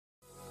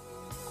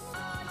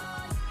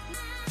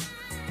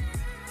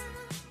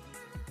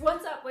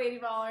Lady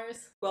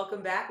Ballers?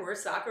 Welcome back. We're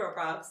Soccer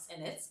Props.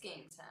 And it's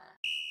game time.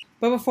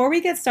 But before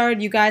we get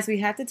started, you guys, we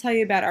have to tell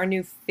you about our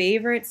new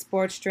favorite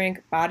sports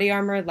drink, Body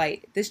Armor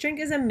Light. This drink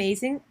is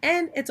amazing,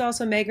 and it's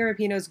also Megan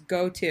Rapinoe's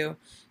go-to.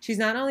 She's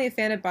not only a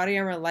fan of Body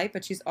Armor Light,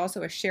 but she's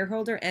also a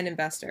shareholder and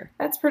investor.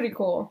 That's pretty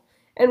cool.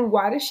 And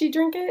why does she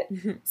drink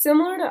it?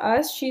 Similar to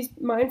us, she's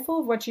mindful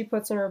of what she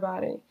puts in her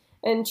body.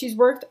 And she's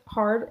worked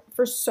hard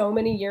for so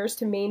many years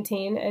to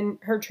maintain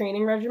her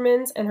training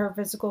regimens and her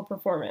physical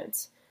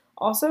performance.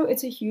 Also,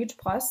 it's a huge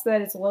plus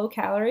that it's low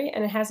calorie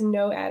and it has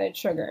no added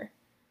sugar.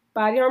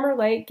 Body Armor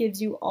Light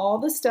gives you all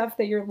the stuff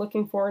that you're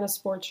looking for in a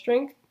sports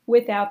drink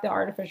without the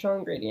artificial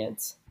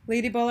ingredients.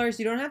 Lady Ballers,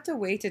 you don't have to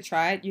wait to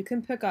try it. You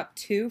can pick up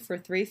 2 for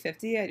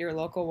 $3.50 at your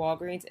local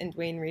Walgreens in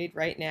Duane Reade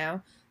right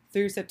now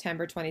through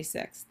September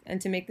 26th. And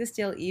to make this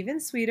deal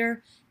even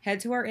sweeter, head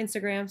to our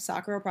Instagram,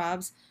 Soccer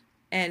Probs,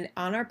 and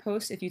on our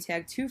post, if you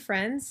tag 2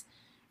 friends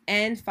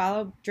and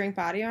follow Drink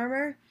Body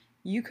Armor,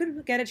 you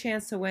could get a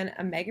chance to win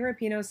a Megan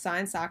Rapinoe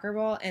signed soccer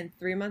ball and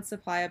 3-month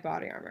supply of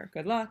Body Armor.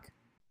 Good luck.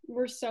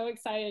 We're so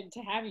excited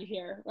to have you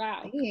here.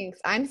 Wow. Thanks.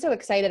 I'm so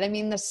excited. I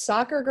mean, the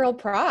Soccer Girl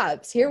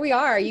Props. Here we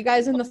are, you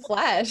guys in the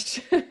flesh.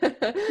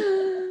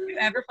 You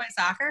ever play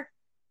soccer?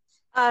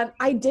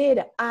 I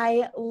did.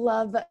 I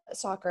love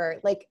soccer.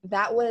 Like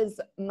that was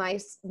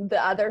the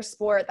other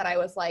sport that I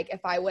was like,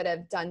 if I would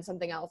have done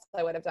something else,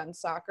 I would have done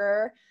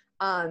soccer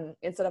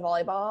instead of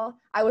volleyball.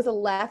 I was a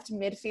left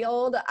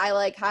midfield.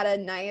 I had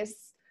a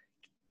nice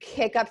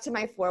kick up to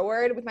my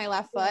forward with my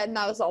left foot, and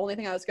that was the only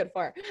thing I was good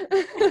for.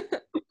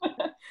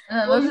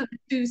 Those are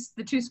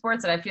the two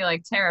sports that I feel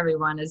like tear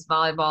everyone is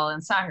volleyball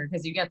and soccer,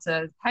 because you get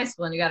to high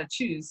school and you got to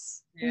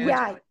choose.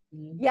 Yeah.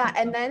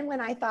 And then when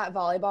I thought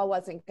volleyball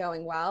wasn't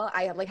going well,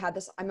 I had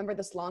this, I remember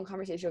this long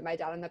conversation with my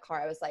dad in the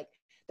car. I was like,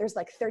 there's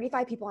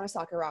 35 people on a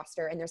soccer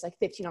roster and there's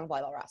 15 on a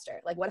volleyball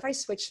roster. What if I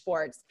switch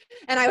sports?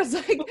 And I was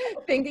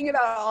thinking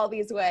about all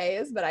these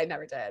ways, but I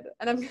never did.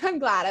 And I'm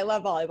glad. I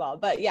love volleyball,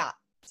 but yeah,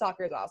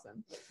 soccer is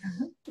awesome.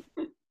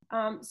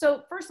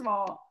 So first of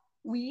all,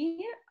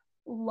 we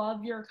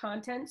love your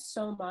content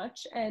so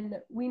much, and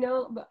we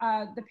know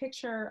the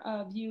picture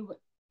of you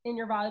in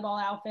your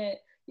volleyball outfit,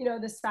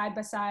 the side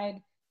by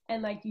side,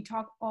 and you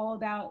talk all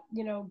about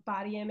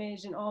body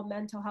image and all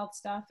mental health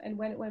stuff. And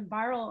when it went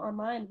viral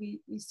online,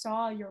 we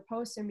saw your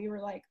post and we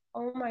were like,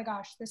 oh my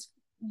gosh,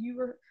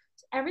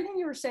 everything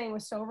you were saying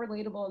was so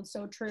relatable and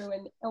so true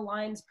and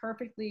aligns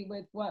perfectly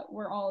with what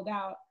we're all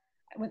about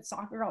with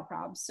Soccer Girl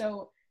Probs.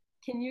 So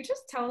can you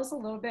just tell us a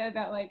little bit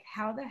about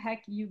how the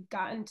heck you've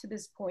gotten to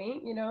this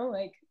point?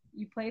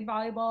 You played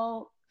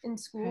volleyball in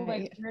school.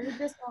 Right. Where did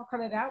this all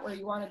come about where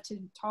you wanted to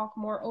talk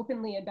more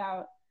openly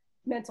about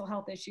mental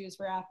health issues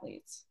for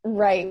athletes?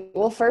 Right.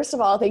 Well, first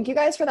of all, thank you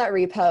guys for that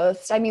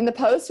repost. I mean, the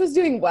post was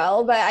doing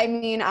well, but I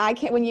mean,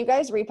 when you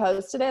guys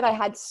reposted it, I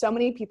had so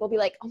many people be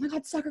like, oh my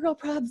God, Soccer Girl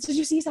Probs. Did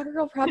you see Soccer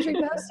Girl Probs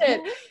reposted?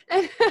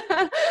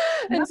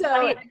 And so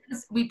funny,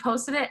 we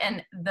posted it,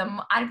 and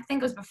I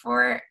think it was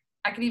before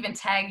I could even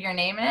tag your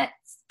name in it.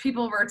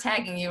 People were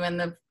tagging you in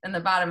the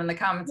bottom in the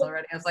comments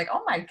already. I was like,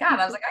 oh my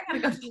God. I was like, I gotta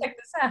go check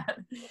this out.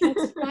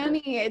 It's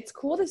funny. It's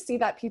cool to see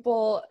that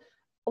people,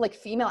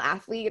 female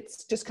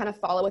athletes, just kind of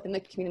follow within the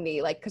community.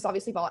 Because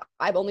obviously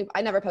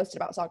I never posted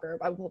about soccer.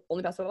 I've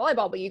only posted about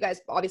volleyball, but you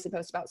guys obviously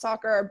post about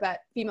soccer, but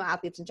female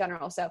athletes in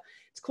general. So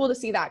it's cool to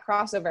see that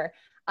crossover.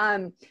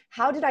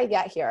 How did I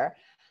get here?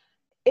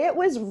 It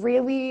was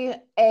really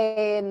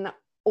an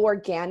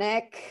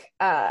organic,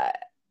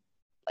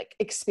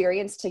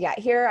 experience to get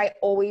here. I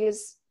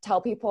always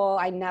tell people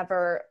I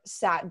never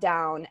sat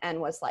down and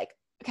was like,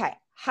 okay,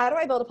 how do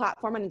I build a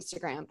platform on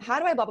Instagram? How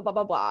do I blah, blah, blah,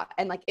 blah, blah.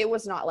 And it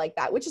was not like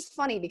that, which is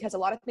funny because a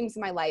lot of things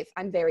in my life,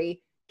 I'm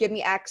very, give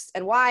me X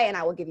and Y and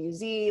I will give you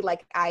Z.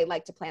 I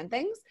like to plan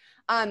things.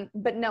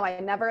 But no, I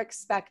never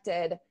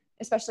expected,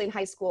 especially in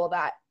high school,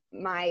 that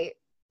my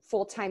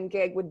full-time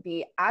gig would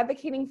be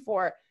advocating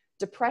for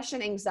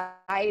depression,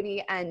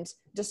 anxiety, and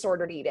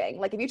disordered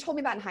eating. If you told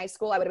me that in high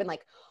school, I would have been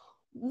like,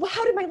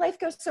 how did my life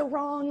go so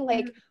wrong?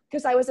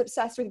 Because I was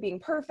obsessed with being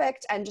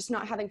perfect and just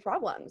not having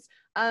problems.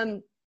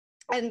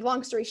 And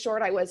long story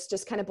short, I was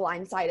just kind of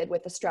blindsided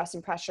with the stress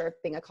and pressure of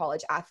being a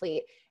college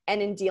athlete. And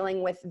in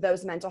dealing with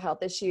those mental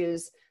health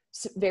issues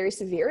very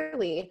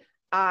severely,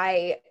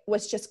 I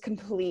was just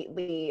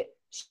completely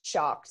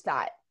shocked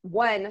that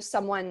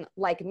someone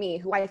like me,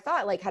 who I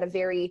thought had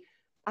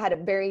a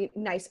very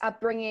nice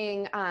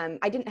upbringing.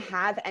 I didn't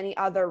have any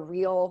other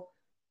real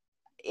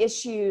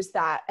issues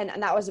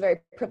and that was very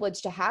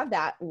privileged to have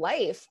that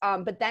life.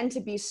 But then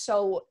to be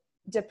so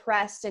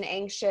depressed and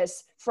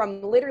anxious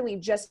from literally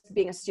just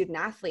being a student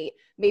athlete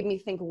made me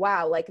think,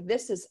 wow,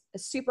 this is a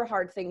super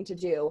hard thing to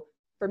do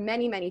for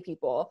many, many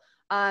people.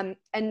 And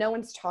no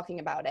one's talking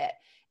about it.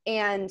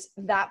 And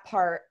that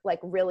part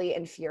really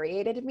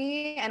infuriated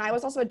me. And I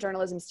was also a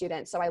journalism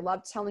student. So I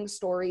loved telling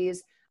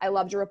stories. I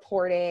loved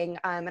reporting.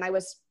 And I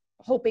was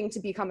hoping to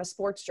become a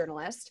sports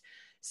journalist.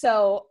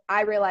 So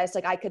I realized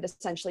I could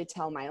essentially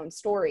tell my own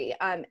story.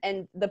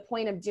 And the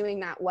point of doing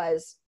that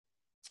was,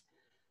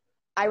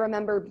 I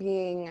remember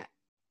being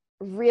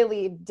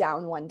really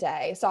down one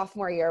day.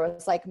 Sophomore year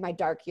was like my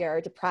dark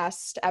year,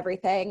 depressed,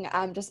 everything,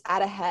 just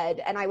out of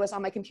head. And I was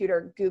on my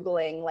computer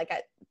Googling like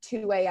at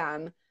 2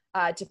 a.m.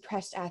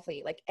 Depressed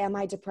athlete, like, am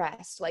I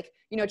depressed? Like,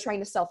 you know, trying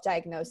to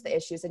self-diagnose the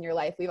issues in your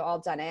life. We've all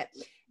done it.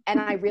 And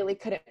I really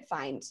couldn't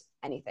find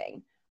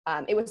anything.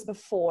 This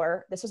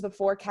was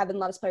before Kevin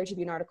Love's Player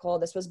Tribune article.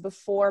 This was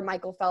before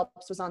Michael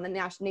Phelps was on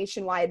the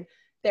nationwide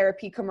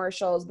therapy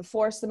commercials,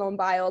 before Simone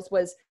Biles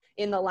was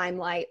in the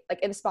limelight, like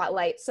in the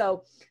spotlight.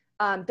 So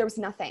there was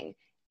nothing.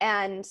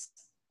 And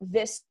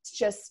this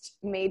just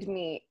made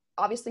me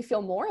obviously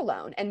feel more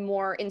alone and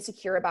more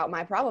insecure about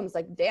my problems.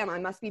 Like, damn, I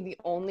must be the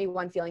only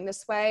one feeling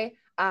this way.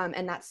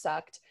 And that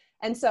sucked.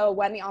 And so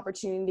when the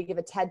opportunity to give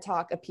a TED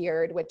Talk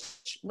appeared,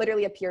 which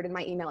literally appeared in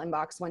my email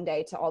inbox one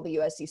day to all the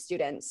USC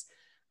students,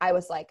 I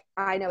was like,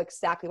 I know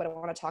exactly what I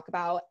want to talk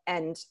about.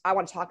 And I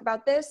want to talk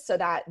about this so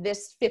that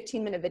this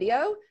 15-minute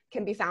video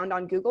can be found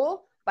on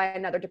Google by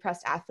another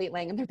depressed athlete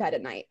laying in their bed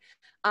at night.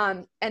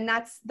 And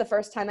that's the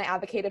first time I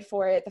advocated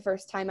for it, the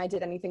first time I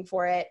did anything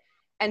for it.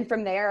 And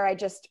from there, I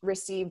just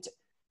received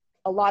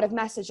a lot of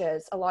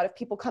messages, a lot of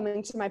people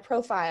coming to my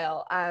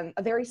profile,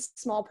 a very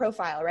small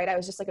profile, right? I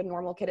was just like a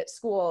normal kid at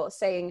school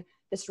saying,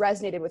 this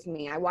resonated with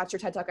me. I watched your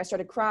TED Talk, I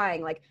started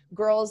crying. Like,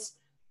 girls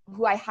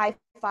who I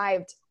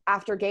high-fived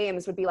after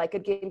games would be like,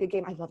 good game, good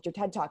game. I loved your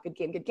TED Talk, good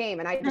game, good game.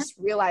 And I just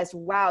realized,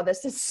 wow,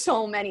 this is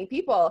so many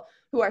people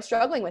who are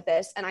struggling with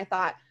this. And I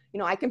thought, you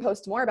know, I can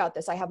post more about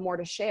this. I have more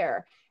to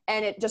share.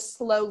 And it just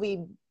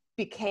slowly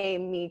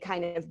became me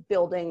kind of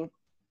building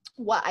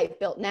what I've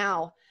built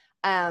now.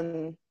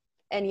 And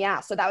yeah,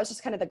 so that was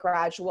just kind of the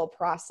gradual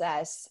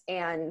process.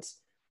 And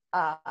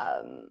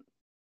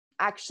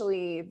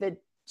actually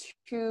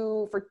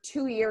for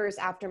 2 years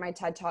after my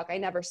TED Talk, I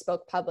never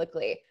spoke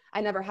publicly. I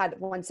never had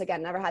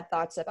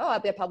thoughts of, oh, I'll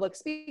be a public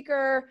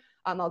speaker.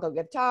 I'll go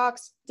give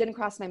talks. Didn't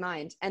cross my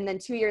mind. And then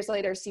 2 years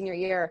later, senior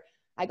year,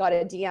 I got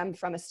a DM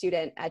from a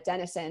student at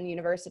Denison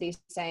University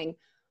saying,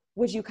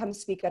 would you come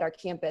speak at our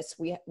campus?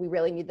 We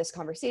really need this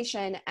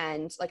conversation.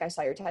 And like, I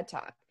saw your TED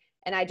Talk.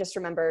 And I just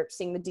remember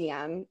seeing the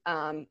DM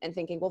and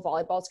thinking, well,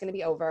 volleyball is going to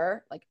be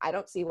over. Like, I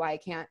don't see why I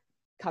can't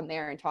come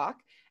there and talk.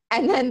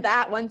 And then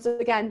that once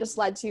again just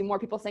led to more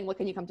people saying, well,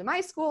 can you come to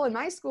my school and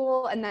my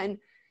school? And then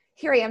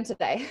here I am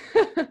today.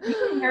 Were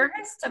you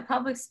nervous to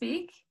public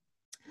speak?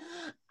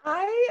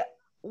 I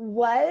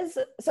always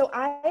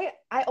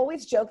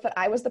joke that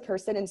I was the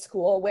person in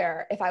school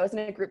where if I was in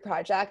a group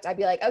project, I'd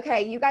be like,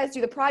 okay, you guys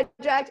do the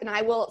project and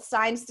I will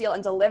sign, steal,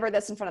 and deliver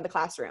this in front of the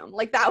classroom.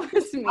 Like, that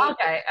was me.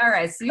 Okay. All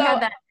right. So you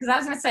had that, because I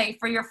was going to say,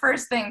 for your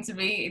first thing to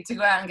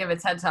go out and give a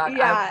TED Talk,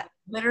 yeah, I would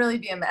literally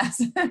be a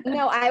mess.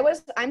 No,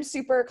 I'm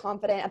super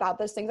confident about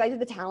those things. I did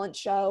the talent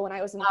show when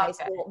I was in high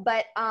school,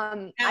 but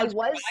I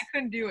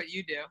couldn't do what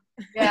you do.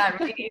 Yeah,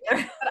 me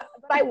either.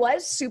 But I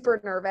was super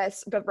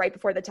nervous, but right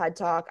before the TED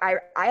Talk, I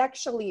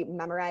actually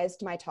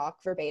memorized my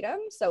talk verbatim.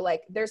 So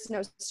like, there's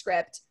no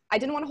script. I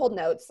didn't want to hold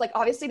notes. Like,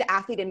 obviously the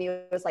athlete in me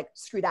was like,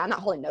 screw that, I'm not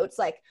holding notes.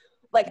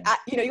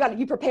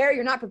 You prepare,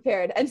 you're not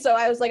prepared. And so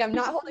I was like, I'm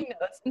not holding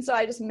notes. And so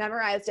I just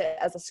memorized it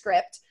as a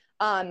script.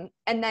 And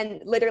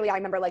then literally I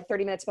remember like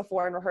 30 minutes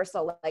before in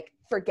rehearsal, like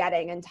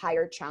forgetting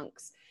entire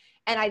chunks.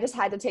 And I just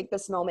had to take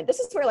this moment. This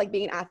is where like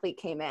being an athlete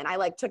came in. I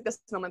like took this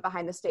moment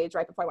behind the stage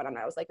right before I went on.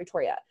 I was like,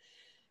 Victoria,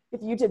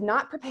 if you did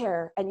not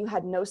prepare and you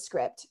had no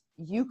script,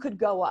 you could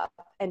go up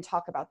and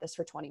talk about this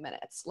for 20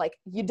 minutes. Like,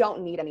 you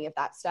don't need any of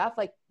that stuff.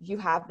 Like, you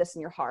have this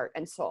in your heart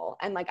and soul.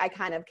 And like, I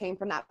kind of came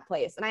from that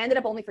place and I ended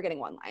up only forgetting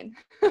one line.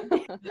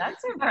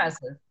 That's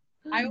impressive.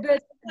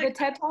 The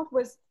TED Talk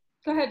was,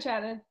 go ahead,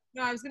 Shannon.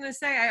 No, I was going to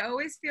say, I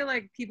always feel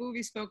like people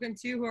we've spoken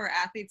to who are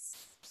athletes,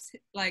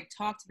 like,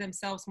 talk to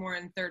themselves more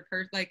in third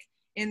person, like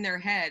in their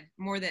head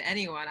more than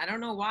anyone. I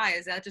don't know why.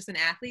 Is that just an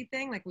athlete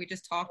thing? Like, we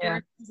just talk to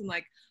ourselves and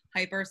like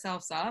hype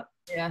ourselves up?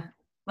 Yeah.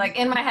 Like,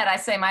 in my head, I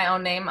say my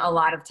own name a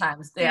lot of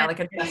times. Yeah, like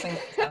addressing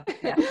myself.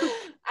 Yeah.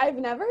 I've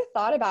never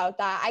thought about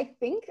that. I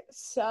think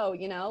so,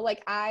 you know,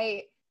 like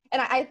I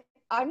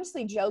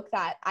honestly joke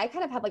that I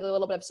kind of have like a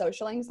little bit of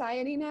social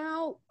anxiety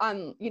now.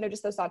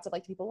 Just those thoughts of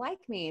like, do people like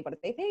me? What do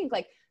they think?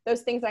 Like,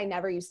 those things that I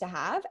never used to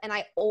have. And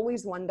I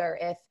always wonder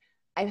if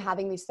I'm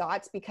having these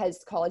thoughts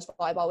because college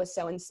volleyball was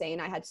so insane.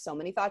 I had so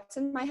many thoughts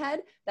in my head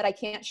that I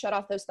can't shut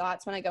off those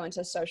thoughts when I go into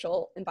a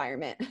social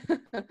environment.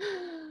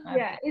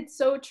 Yeah, it's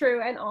so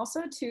true. And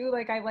also too,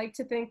 like, I like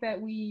to think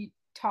that we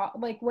talk,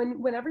 like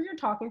whenever you're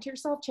talking to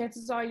yourself,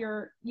 chances are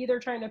you're either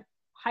trying to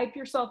hype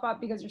yourself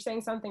up because you're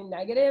saying something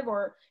negative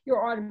or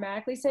you're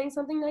automatically saying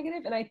something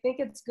negative. And I think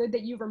it's good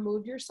that you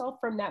remove yourself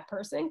from that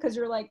person because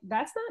you're like,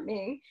 that's not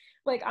me.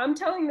 Like, I'm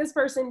telling this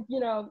person,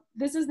 you know,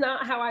 this is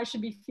not how I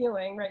should be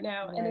feeling right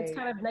now. Right. And it's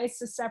kind of nice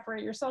to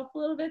separate yourself a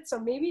little bit. So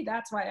maybe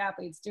that's why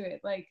athletes do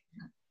it. Like,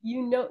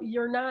 you know,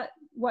 you're not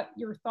what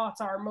your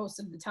thoughts are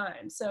most of the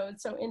time. So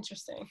it's so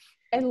interesting.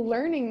 And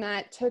learning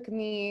that took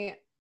me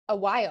a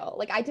while.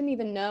 Like, I didn't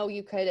even know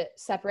you could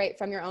separate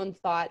from your own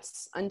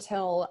thoughts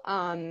until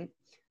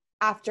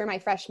after my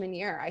freshman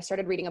year. I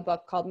started reading a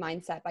book called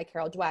Mindset by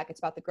Carol Dweck. It's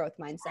about the growth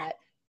mindset.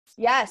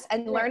 Yes.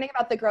 And learning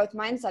about the growth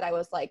mindset, I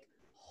was like,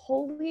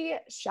 holy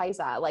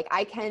shiza, like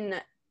I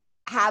can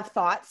have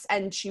thoughts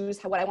and choose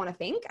what I want to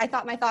think. I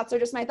thought my thoughts are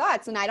just my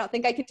thoughts and I don't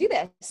think I could do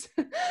this.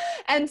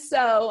 And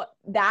so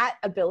that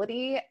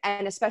ability,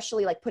 and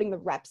especially like putting the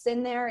reps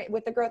in there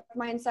with the growth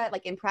mindset,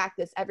 like in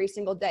practice every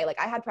single day. Like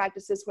I had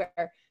practices where,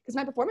 because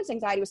my performance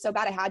anxiety was so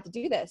bad, I had to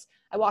do this.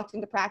 I walked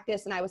into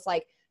practice and I was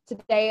like,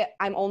 today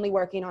I'm only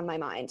working on my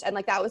mind. And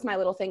like, that was my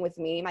little thing with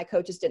me. My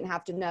coaches didn't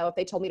have to know. If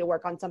they told me to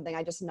work on something,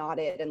 I just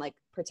nodded and like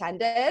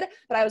pretended.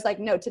 But I was like,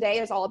 no, today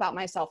is all about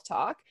my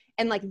self-talk.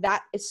 And like,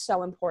 that is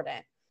so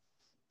important.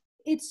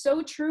 It's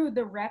so true.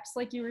 The reps,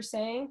 like you were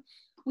saying,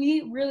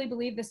 we really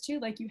believe this too.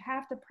 Like you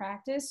have to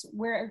practice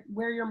where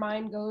your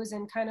mind goes,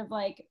 and kind of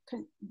like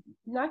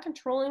not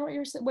controlling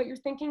what you're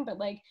thinking, but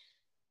like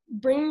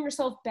bringing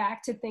yourself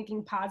back to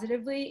thinking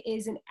positively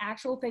is an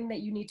actual thing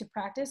that you need to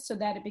practice, so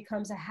that it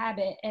becomes a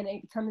habit and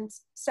it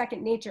becomes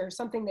second nature,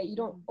 something that you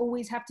don't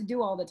always have to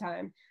do all the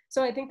time.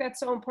 So I think that's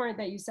so important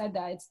that you said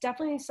that. It's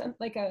definitely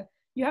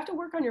you have to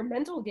work on your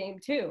mental game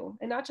too,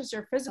 and not just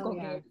your physical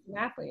game as an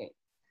athlete.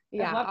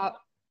 Yeah.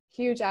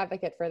 Huge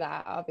advocate for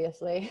that,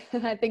 obviously.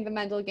 I think the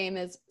mental game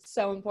is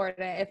so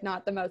important, if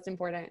not the most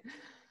important.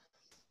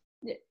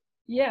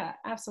 Yeah,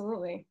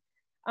 absolutely.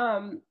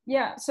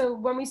 So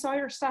when we saw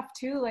your stuff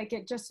too, like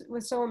it just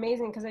was so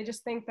amazing, because I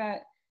just think that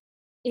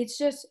it's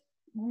just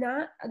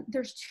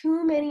there's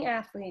too many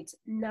athletes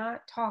not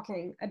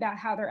talking about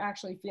how they're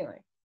actually feeling.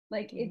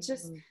 Like it's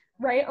just,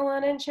 right,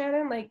 Alana and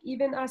Shannon, like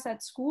even us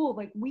at school,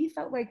 like we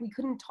felt like we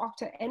couldn't talk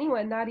to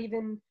anyone, not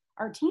even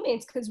our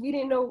teammates, because we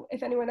didn't know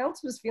if anyone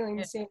else was feeling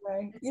the same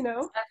way, you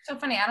know? That's so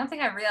funny. I don't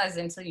think I realized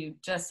it until you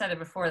just said it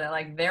before, that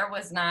like there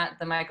was not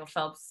the Michael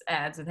Phelps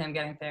ads with him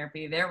getting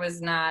therapy. There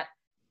was not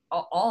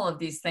all of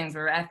these things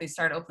where athletes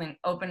started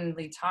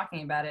openly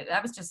talking about it.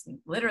 That was just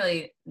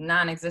literally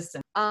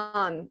non-existent.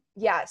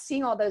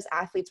 Seeing all those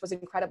athletes was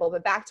incredible.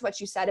 But back to what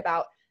you said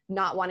about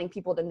not wanting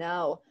people to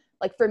know,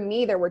 like for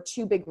me, there were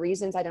two big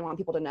reasons I didn't want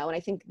people to know. And I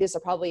think this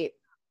will probably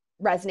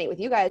resonate with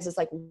you guys, is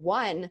like,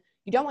 one,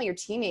 you don't want your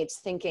teammates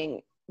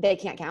thinking they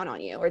can't count on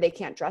you or they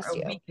can't trust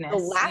you. The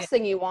last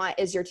thing you want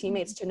is your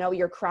teammates to know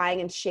you're crying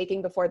and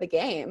shaking before the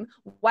game.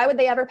 Why would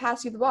they ever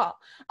pass you the ball?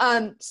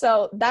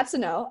 So that's a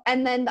no.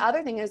 And then the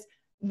other thing is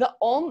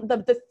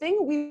the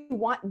thing we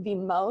want the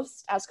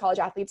most as college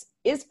athletes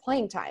is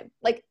playing time.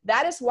 Like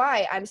that is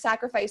why I'm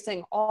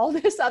sacrificing all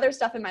this other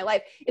stuff in my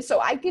life, is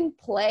so I can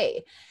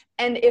play.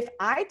 And if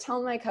I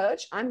tell my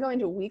coach I'm going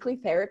to weekly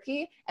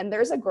therapy and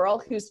there's a girl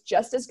who's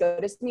just as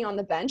good as me on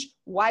the bench,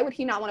 why would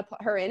he not want to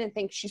put her in and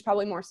think she's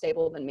probably more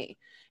stable than me?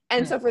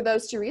 And so for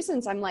those two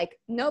reasons, I'm like,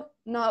 nope,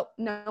 no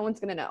one's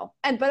going to know.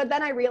 But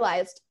then I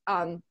realized,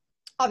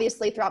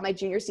 obviously throughout my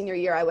junior, senior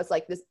year, I was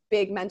like this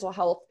big mental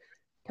health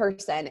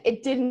person.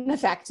 It didn't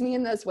affect me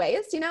in those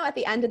ways. You know, at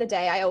the end of the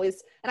day,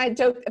 I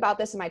joke about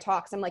this in my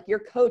talks. I'm like, your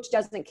coach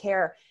doesn't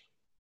care.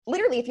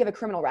 Literally, if you have a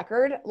criminal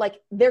record, like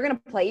they're going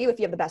to play you if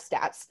you have the best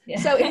stats. Yeah.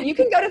 So if you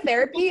can go to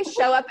therapy,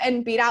 show up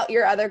and beat out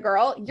your other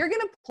girl, you're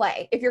going to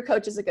play if your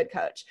coach is a good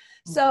coach.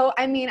 So,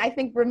 I mean, I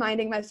think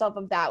reminding myself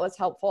of that was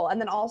helpful. And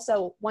then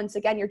also, once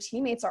again, your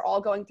teammates are all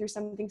going through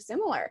something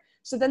similar.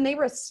 So then they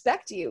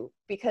respect you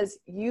because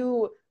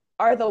you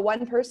are the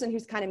one person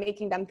who's kind of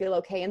making them feel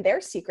okay in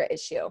their secret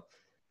issue.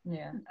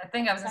 Yeah. I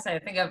think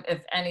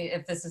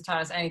if this has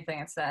taught us anything,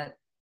 it's that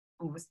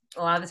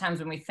a lot of the times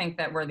when we think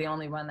that we're the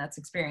only one that's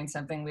experienced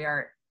something, we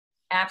are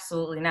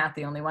absolutely not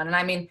the only one. And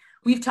I mean,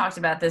 we've talked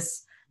about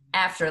this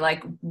after,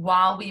 like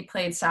while we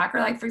played soccer,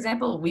 like for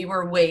example, we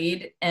were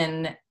weighed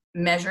and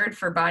measured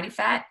for body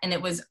fat, and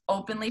it was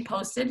openly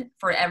posted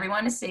for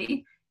everyone to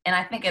see. And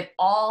I think it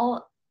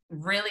all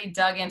really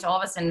dug into all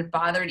of us and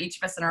bothered each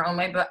of us in our own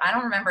way. But I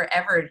remember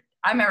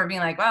being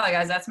like, wow,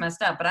 guys, that's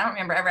messed up. But I don't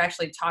remember ever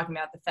actually talking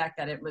about the fact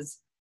that it was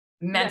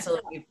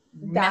mentally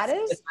that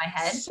is my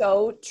head.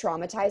 So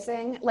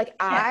traumatizing. Like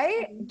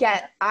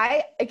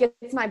it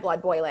gets my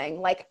blood boiling.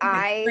 Like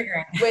I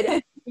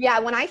would,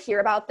 when I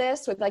hear about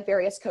this with like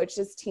various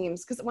coaches,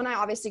 teams, because when I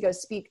obviously go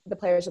speak, the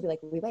players will be like,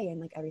 we weigh in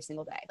like every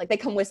single day. Like they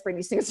come whispering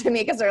these things to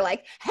me because they're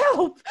like,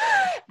 help.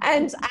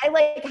 And I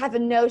like have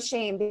no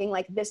shame being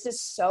like, this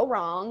is so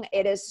wrong.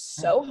 It is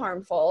so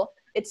harmful.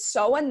 It's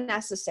so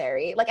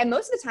unnecessary. Like, and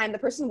most of the time the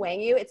person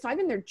weighing you, it's not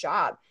even their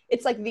job.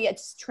 It's like the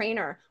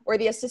trainer or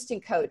the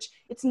assistant coach.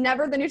 It's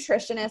never the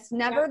nutritionist,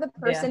 never the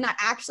person that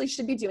actually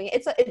should be doing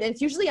it. It's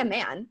usually a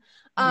man.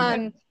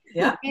 And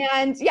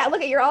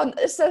look at, you're all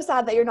so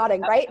sad that you're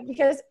nodding, right?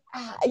 Because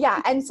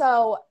and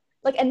so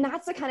like, and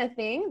that's the kind of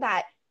thing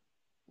that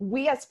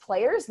we as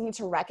players need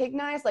to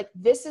recognize, like,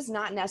 this is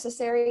not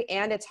necessary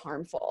and it's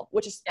harmful,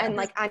 and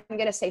like, I'm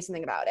going to say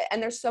something about it.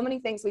 And there's so many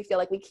things we feel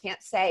like we can't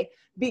say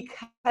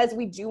because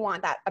we do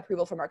want that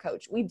approval from our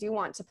coach. We do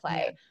want to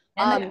play.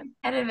 And the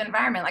competitive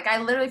environment. Like I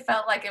literally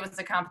felt like it was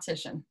a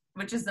competition,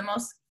 which is the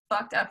most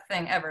fucked up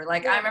thing ever.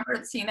 Like I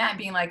remember seeing that and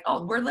being like,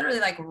 oh, we're literally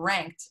like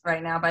ranked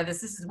right now by this.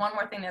 This is one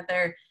more thing that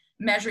they're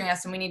measuring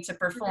us and we need to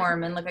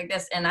perform and look like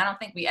this. And I don't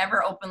think we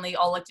ever openly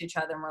all looked at each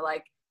other and were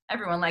like,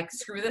 everyone, like,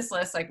 screw this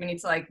list. Like, we need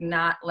to, like,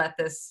 not let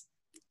this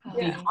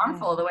be Yeah.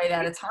 harmful the way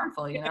that it's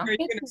harmful, you know? Are you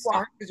going to It's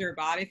start because your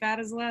body fat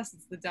is less?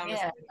 It's the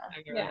dumbest Yeah. thing I've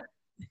ever Yeah. heard.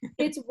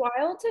 It's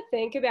wild to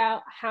think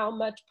about how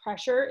much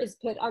pressure is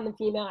put on the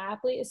female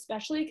athlete,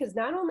 especially because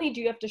not only do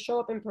you have to show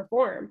up and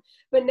perform,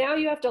 but now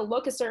you have to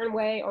look a certain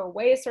way or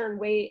weigh a certain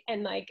weight,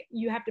 and like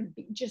you have to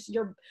be just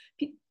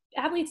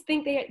athletes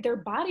think their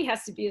body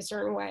has to be a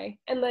certain way,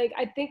 and like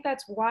I think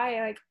that's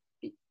why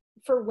like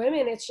for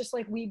women it's just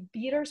like we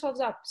beat ourselves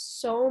up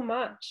so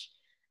much.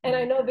 And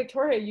I know,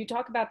 Victoria, you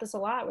talk about this a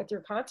lot with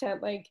your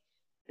content, like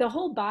the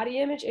whole body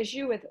image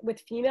issue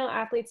with female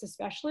athletes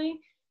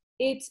especially.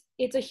 It's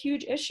a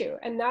huge issue,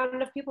 and not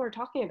enough people are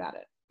talking about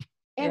it.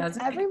 And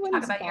Yeah,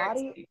 everyone's talk about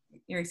body.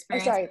 your Oh,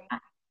 experience. sorry.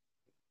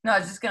 No, I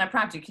was just gonna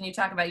prompt you. Can you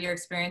talk about your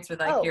experience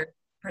with like your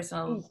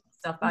personal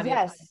self-body?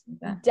 Yes,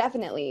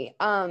 definitely.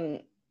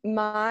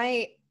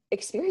 My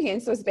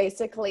experience was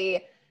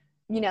basically,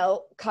 you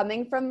know,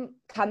 coming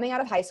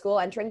out of high school,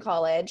 entering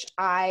college.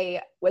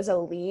 I was a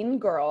lean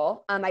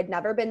girl. I'd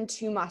never been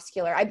too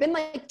muscular. I'd been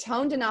like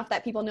toned enough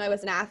that people knew I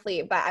was an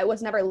athlete, but I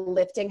was never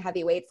lifting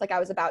heavy weights like I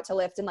was about to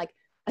lift in like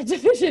a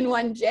Division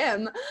I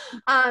gym.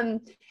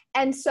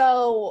 And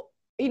so,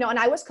 you know, and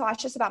I was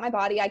cautious about my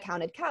body. I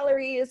counted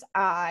calories.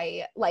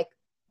 I like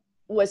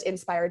was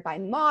inspired by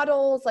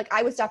models. Like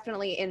I was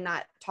definitely in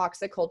that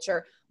toxic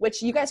culture,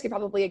 which you guys could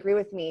probably agree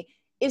with me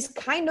is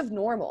kind of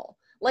normal.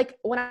 Like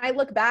when I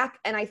look back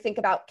and I think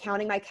about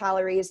counting my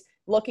calories,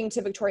 looking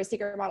to Victoria's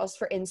Secret models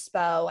for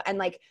inspo, and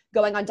like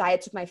going on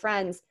diets with my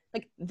friends,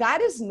 like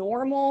that is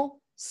normal.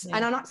 Yeah.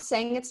 And I'm not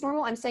saying it's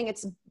normal. I'm saying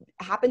it's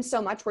happened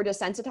so much. We're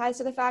desensitized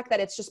to the fact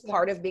that it's just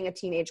part of being a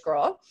teenage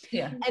girl.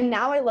 Yeah. And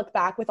now I look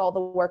back with all the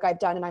work I've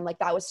done and I'm like,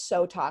 that was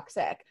so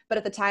toxic. But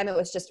at the time it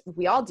was just,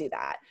 we all do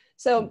that.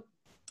 So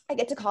I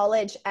get to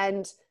college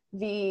and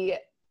the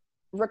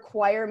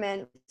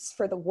requirements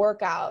for the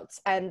workouts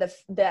and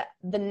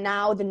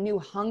the new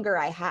hunger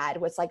I had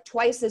was like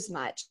twice as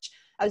much.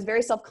 I was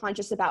very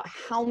self-conscious about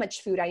how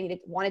much food I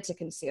wanted to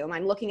consume.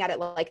 I'm looking at it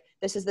like,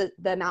 this is the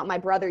amount my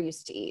brother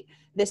used to eat.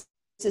 This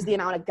is the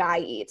amount a guy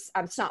eats.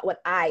 It's not what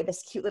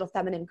this cute little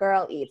feminine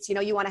girl eats. You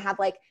know, you want to have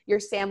like your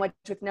sandwich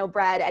with no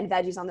bread and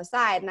veggies on the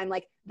side. And I'm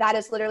like, that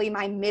is literally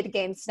my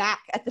mid-game snack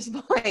at this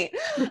point.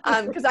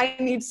 Because I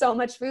need so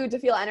much food to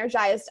feel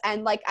energized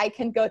and like I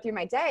can go through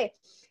my day.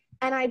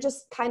 And I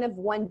just kind of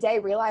one day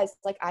realized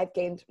like I've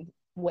gained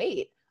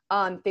weight.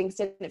 Things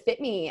didn't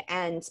fit me.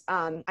 And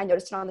I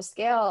noticed it on the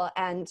scale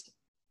and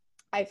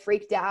I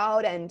freaked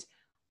out and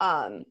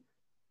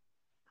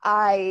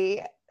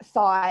I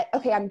thought,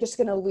 okay, I'm just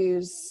going to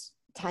lose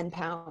 10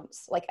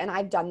 pounds. Like, and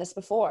I've done this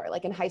before,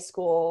 like in high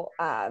school,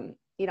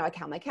 you know, I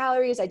count my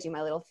calories, I do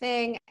my little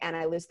thing and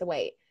I lose the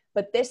weight.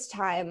 But this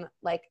time,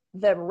 like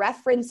the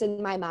reference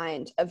in my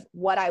mind of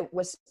what I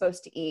was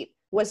supposed to eat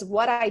was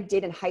what I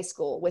did in high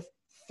school with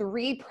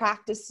 3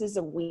 practices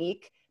a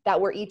week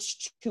that were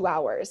each 2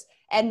 hours.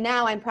 And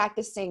now I'm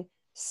practicing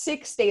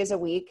 6 days a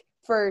week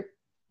for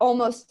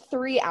almost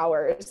 3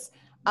 hours.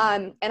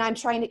 And I'm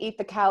trying to eat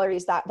the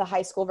calories that the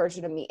high school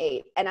version of me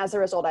ate. And as a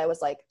result, I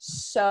was like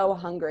so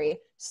hungry,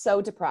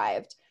 so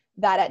deprived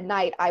that at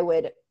night I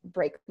would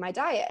break my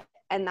diet.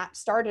 And that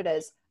started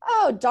as,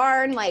 oh,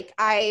 darn, like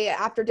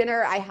after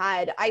dinner, I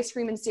had ice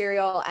cream and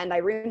cereal and I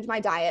ruined my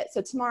diet.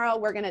 So tomorrow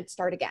we're going to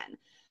start again.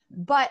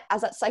 But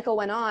as that cycle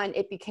went on,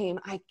 it became,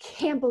 I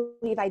can't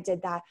believe I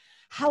did that.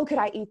 How could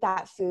I eat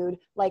that food?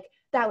 Like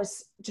that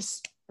was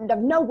just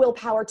no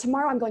willpower.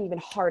 Tomorrow I'm going even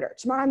harder.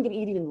 Tomorrow I'm going to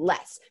eat even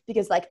less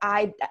because like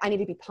I need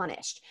to be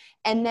punished.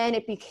 And then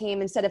it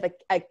became, instead of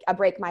a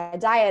break my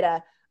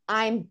diet,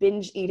 I'm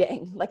binge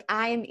eating. Like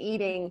I'm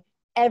eating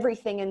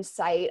everything in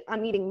sight.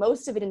 I'm eating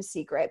most of it in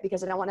secret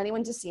because I don't want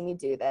anyone to see me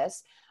do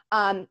this.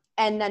 And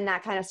then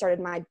that kind of started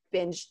my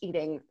binge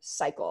eating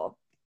cycle.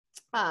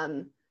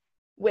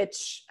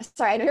 Which,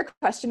 sorry, I know your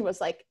question was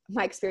like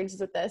my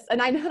experiences with this,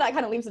 and I know that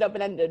kind of leaves it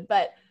open-ended,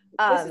 but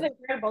this is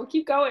incredible.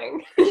 Keep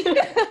going.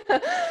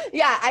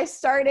 Yeah, I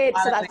started.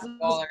 So that's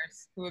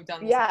ballers who have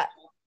done this. Yeah,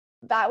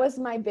 that was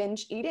my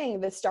binge eating,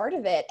 the start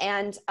of it,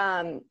 and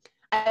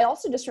I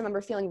also just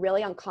remember feeling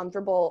really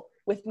uncomfortable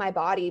with my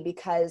body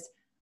because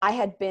I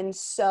had been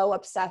so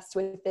obsessed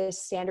with this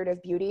standard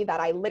of beauty that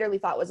I literally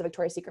thought was a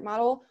Victoria's Secret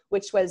model,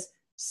 which was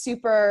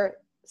super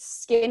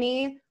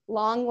skinny,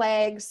 long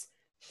legs,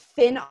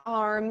 thin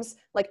arms,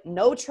 like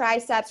no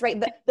triceps,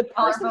 right? The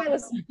person I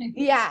was,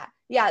 yeah,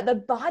 the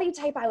body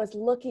type I was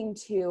looking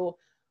to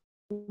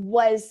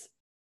was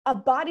a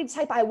body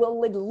type I will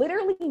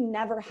literally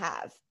never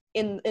have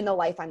in the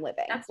life I'm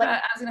living. That's like, what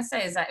I was gonna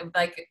say, is that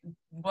like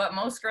what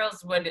most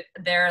girls would,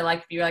 they're like,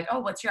 if you're like, oh,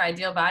 what's your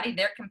ideal body?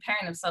 They're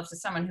comparing themselves to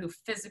someone who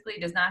physically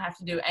does not have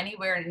to do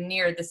anywhere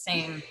near the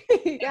same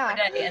yeah.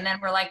 every day. And then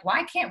we're like,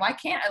 why can't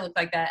I look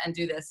like that and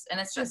do this? And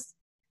it's just,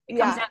 it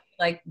comes down to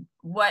like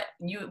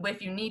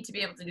if you need to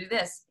be able to do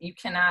this, you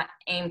cannot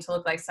aim to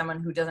look like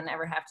someone who doesn't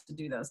ever have to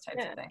do those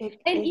types of things.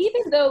 And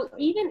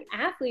even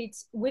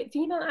athletes, with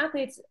female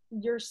athletes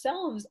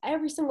yourselves,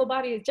 every single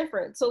body is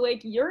different. So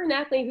like you're an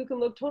athlete who can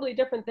look totally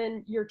different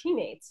than your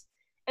teammates.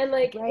 And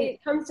like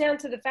it comes down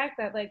to the fact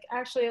that like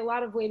actually a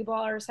lot of lady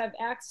ballers have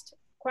asked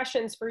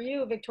questions for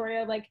you,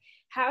 Victoria. Like,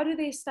 how do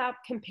they stop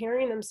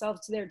comparing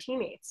themselves to their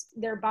teammates,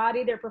 their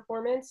body, their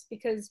performance?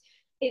 Because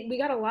we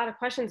got a lot of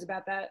questions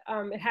about that.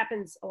 It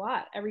happens a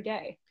lot every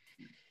day.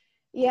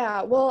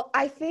 Yeah, well,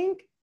 I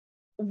think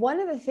one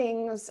of the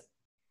things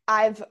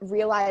I've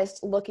realized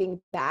looking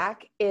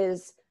back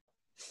is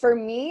for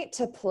me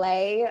to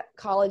play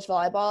college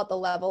volleyball at the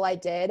level I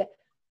did,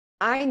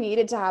 I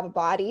needed to have a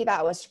body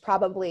that was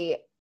probably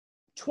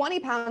 20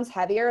 pounds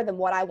heavier than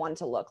what I wanted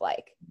to look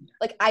like.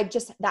 Like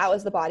that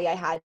was the body I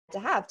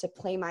had to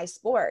play my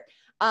sport.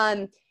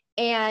 And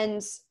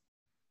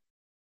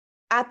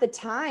at the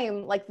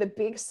time, like the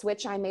big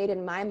switch I made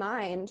in my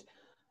mind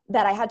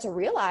that I had to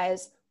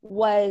realize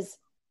was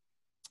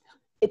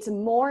it's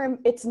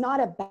not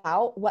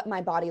about what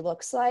my body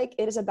looks like.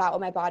 It is about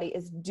what my body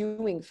is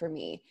doing for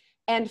me.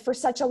 And for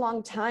such a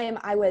long time,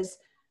 I was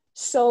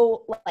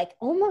so like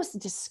almost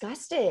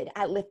disgusted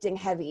at lifting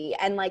heavy.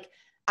 And like,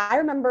 I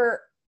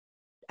remember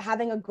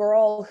having a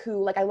girl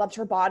who like, I loved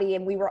her body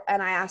and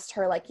I asked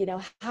her like, you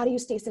know, how do you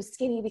stay so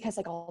skinny? Because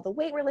like all the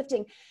weight we're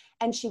lifting.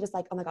 And she was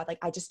like, oh my God, like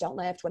I just don't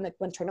lift. When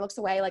the trainer looks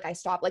away, like I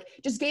stop, like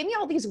just gave me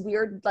all these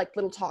weird, like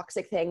little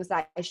toxic things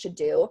that I should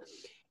do.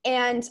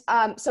 And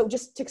so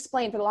just to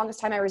explain, for the longest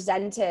time, I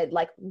resented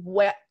like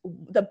what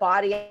the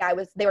body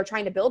they were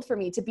trying to build for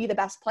me to be the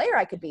best player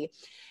I could be.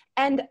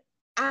 And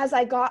as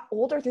I got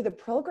older through the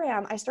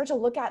program, I started to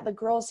look at the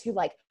girls who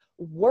like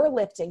were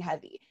lifting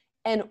heavy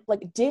and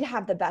like did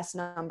have the best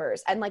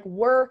numbers and like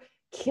were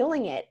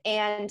killing it.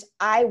 And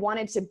I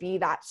wanted to be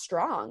that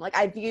strong. Like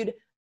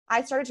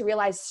I started to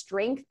realize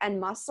strength and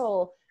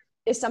muscle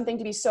is something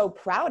to be so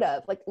proud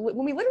of. Like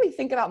when we literally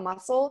think about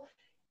muscle,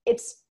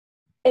 it's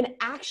an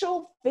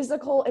actual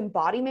physical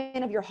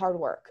embodiment of your hard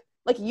work.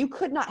 Like you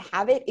could not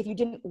have it if you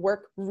didn't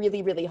work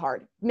really, really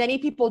hard. Many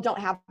people don't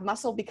have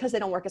muscle because they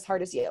don't work as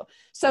hard as you.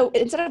 So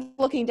instead of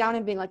looking down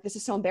and being like, this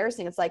is so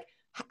embarrassing, it's like,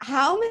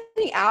 how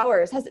many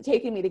hours has it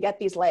taken me to get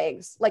these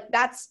legs? Like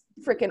that's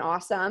freaking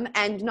awesome.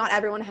 And not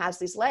everyone has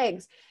these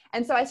legs.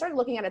 And so I started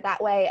looking at it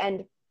that way.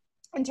 And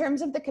in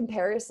terms of the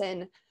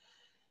comparison,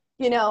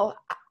 you know,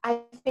 I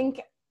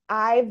think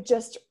I've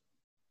just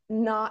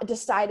not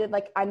decided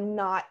like I'm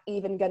not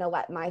even gonna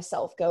let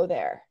myself go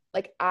there.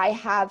 Like I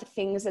have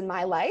things in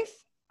my life,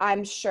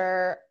 I'm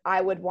sure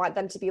I would want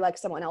them to be like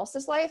someone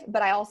else's life,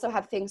 but I also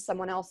have things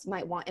someone else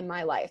might want in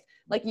my life.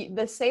 Like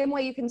the same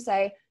way you can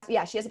say,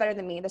 yeah, she has it better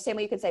than me, the same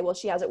way you can say, well,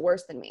 she has it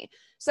worse than me.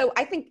 So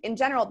I think in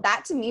general,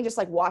 that to me just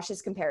like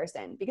washes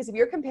comparison, because if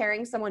you're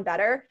comparing someone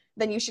better,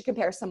 then you should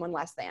compare someone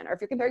less than, or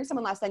if you're comparing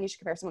someone less than, you should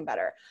compare someone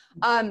better.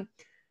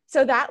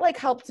 So that like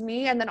helped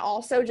me. And then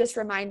also just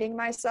reminding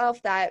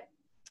myself that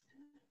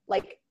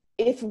like,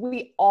 if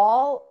we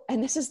all,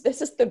 and this is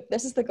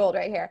the gold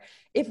right here.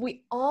 If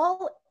we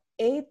all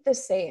ate the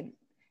same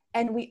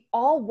and we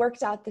all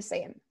worked out the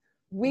same,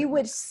 we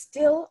would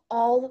still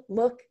all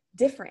look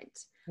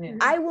different. Yeah.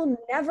 I will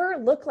never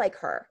look like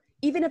her.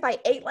 Even if I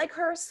ate like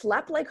her,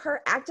 slept like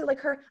her, acted like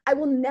her, I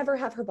will never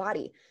have her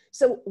body.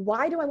 So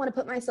why do I want to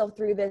put myself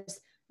through this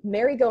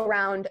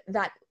merry-go-round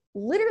that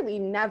literally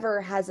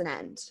never has an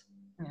end?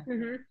 Yeah.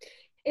 Mm-hmm.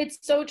 It's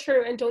so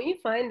true. And don't you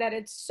find that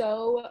it's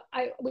so,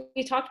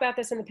 we talked about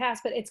this in the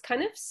past, but it's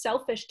kind of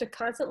selfish to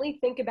constantly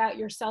think about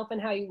yourself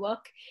and how you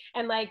look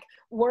and like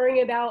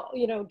worrying about,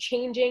 you know,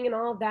 changing and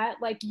all of that.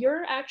 Like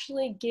you're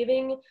actually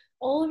giving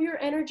all of your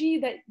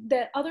energy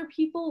that other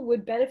people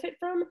would benefit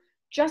from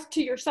just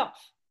to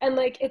yourself. And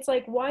like, it's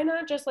like, why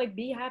not just like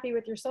be happy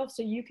with yourself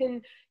so you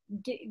can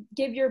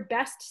give your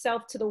best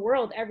self to the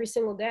world every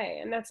single day.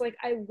 And that's like,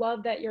 I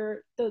love that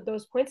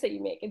those points that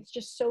you make. It's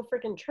just so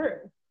freaking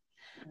true.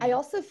 I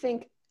also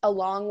think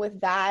along with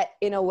that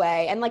in a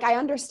way, and like, I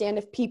understand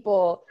if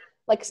people,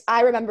 like,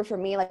 I remember for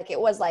me, like, it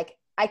was like,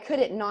 I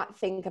couldn't not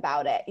think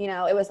about it. You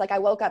know, it was like, I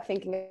woke up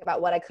thinking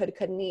about what I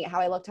couldn't eat, how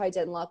I looked, how I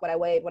didn't look, what I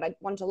weighed, what I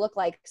wanted to look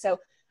like. So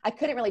I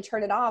couldn't really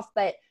turn it off,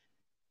 but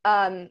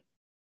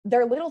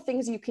there are little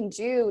things you can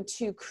do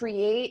to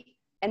create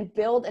and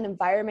build an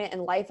environment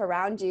and life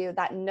around you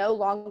that no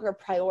longer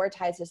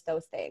prioritizes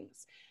those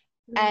things.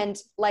 And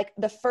like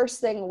the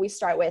first thing we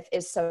start with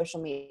is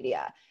social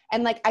media.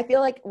 And like, I feel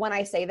like when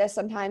I say this,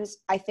 sometimes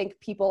I think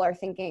people are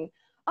thinking,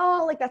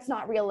 oh, like that's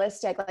not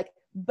realistic. Like,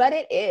 but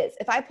it is.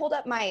 If I pulled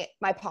up my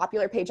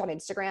popular page on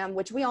Instagram,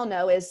 which we all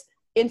know is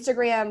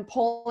Instagram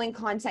polling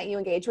content you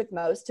engage with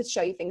most to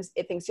show you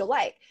things you'll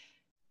like.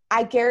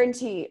 I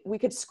guarantee we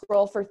could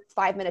scroll for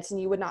 5 minutes and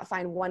you would not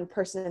find one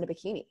person in a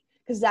bikini,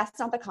 because that's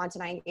not the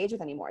content I engage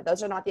with anymore.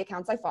 Those are not the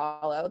accounts I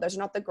follow. Those are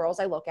not the girls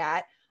I look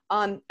at.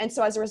 And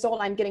so as a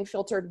result, I'm getting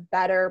filtered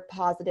better,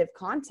 positive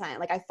content.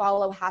 Like I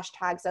follow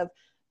hashtags of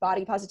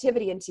body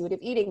positivity, intuitive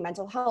eating,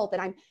 mental health,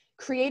 and I'm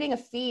creating a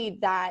feed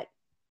that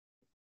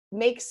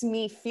makes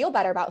me feel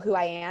better about who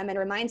I am and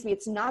reminds me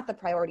it's not the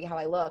priority how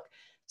I look.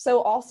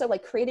 So also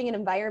like creating an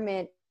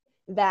environment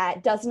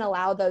that doesn't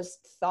allow those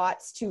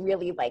thoughts to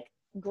really like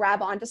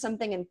grab onto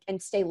something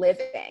and stay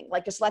living,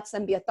 like just lets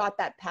them be a thought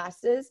that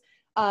passes,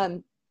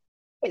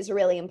 is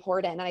really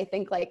important. And I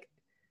think like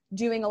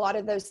doing a lot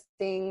of those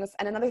things.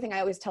 And another thing I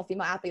always tell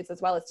female athletes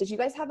as well is, did you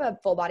guys have a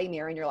full body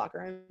mirror in your locker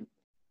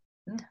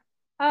room?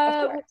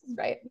 Of course,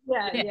 right?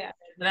 Yeah.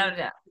 Without a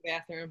doubt.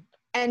 Bathroom.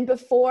 And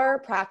before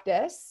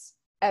practice,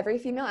 every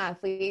female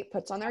athlete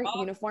puts on their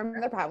uniform,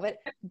 their outfit,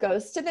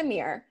 goes to the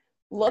mirror,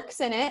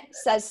 looks in it,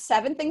 says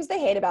 7 things they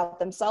hate about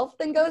themselves,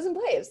 then goes and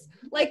plays.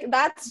 Like,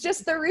 that's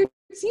just the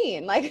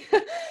routine. Like,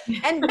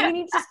 and we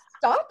need to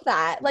stop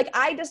that. Like,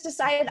 I just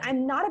decided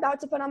I'm not about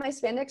to put on my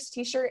spandex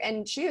t-shirt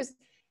and shoes,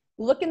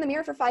 look in the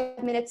mirror for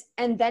 5 minutes,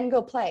 and then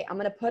go play. I'm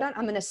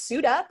going to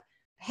suit up,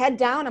 head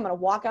down, I'm going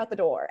to walk out the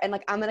door, and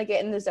like, I'm going to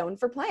get in the zone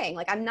for playing.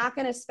 Like, I'm not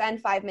going to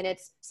spend 5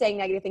 minutes saying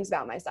negative things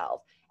about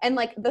myself. And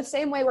like, the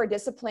same way we're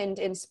disciplined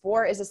in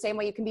sport is the same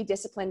way you can be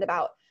disciplined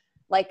about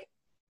like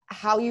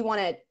how you want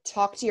to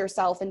talk to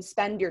yourself and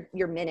spend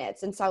your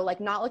minutes. And so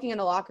like, not looking in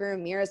the locker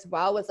room mirror as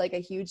well was like a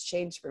huge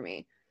change for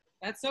me.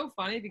 That's so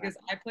funny because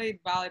I played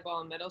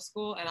volleyball in middle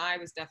school and I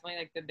was definitely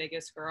like the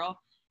biggest girl.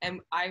 And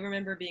I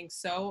remember being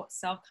so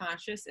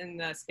self-conscious in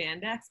the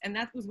spandex. And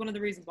that was one of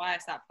the reasons why I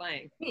stopped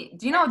playing.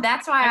 Do you know,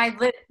 that's why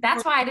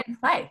I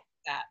didn't play.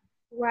 That.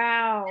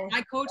 Wow.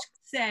 My coach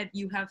said,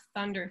 you have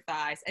thunder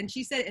thighs. And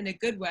she said it in a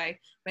good way,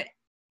 but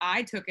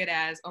I took it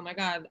as, oh my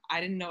God, I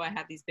didn't know I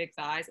had these big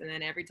thighs. And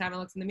then every time I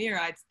looked in the mirror,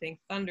 I'd think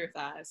thunder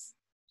thighs.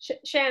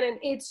 Shannon,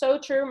 it's so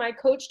true. My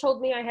coach told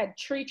me I had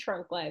tree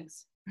trunk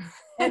legs.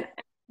 And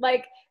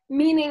like,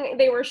 meaning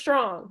they were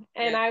strong.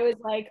 And I was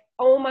like,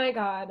 oh my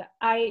God,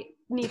 I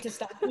need to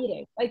stop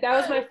eating. Like, that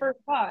was my first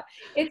thought.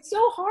 It's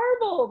so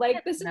horrible.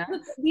 Like, these are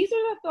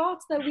the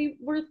thoughts that we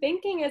were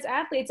thinking as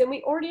athletes, and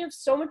we already have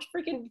so much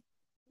freaking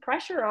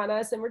pressure on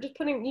us, and we're just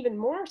putting even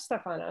more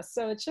stuff on us.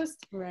 So it's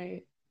just,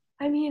 right.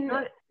 I mean,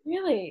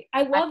 really,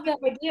 I love that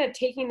idea of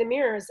taking the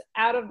mirrors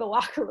out of the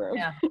locker room.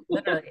 Yeah,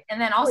 literally. And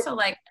then also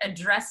like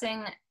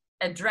addressing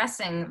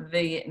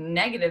the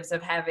negatives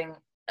of having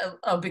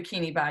a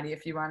bikini body,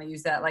 if you want to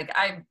use that. Like,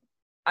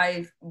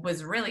 I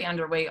was really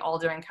underweight all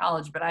during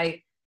college, but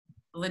I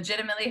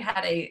legitimately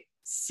had a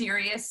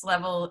serious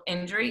level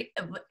injury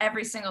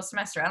every single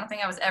semester. I don't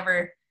think I was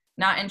ever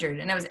not injured,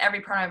 and it was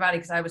every part of my body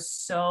because I was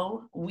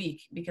so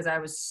weak, because I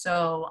was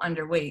so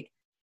underweight.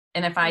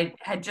 And if I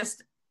had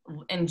just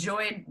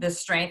enjoyed the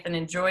strength and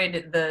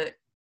enjoyed the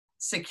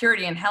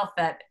security and health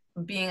that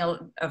being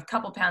a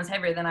couple pounds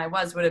heavier than I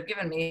was would have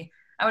given me,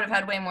 I would have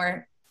had way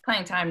more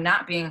playing time,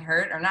 not being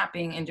hurt or not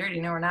being injured,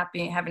 or not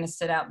having to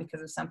sit out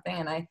because of something.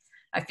 And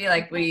I feel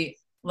like we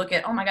look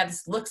at, oh my God,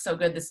 this looks so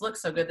good, this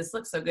looks so good, this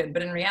looks so good.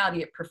 But in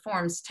reality, it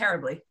performs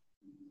terribly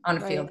on a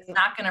field. It's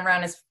not going to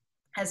run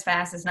as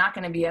fast. It's not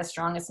going to be as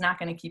strong. It's not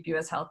going to keep you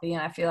as healthy.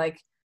 And I feel like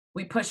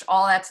we push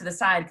all that to the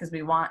side because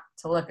we want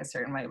to look a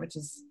certain way, which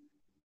is,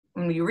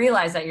 when you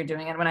realize that you're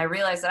doing it, when I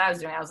realized that I was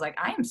doing it, I was like,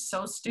 I am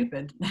so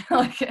stupid.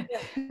 Like,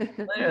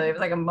 literally, it was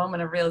like a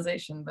moment of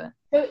realization.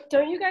 But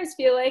don't you guys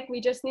feel like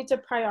we just need to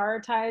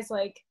prioritize,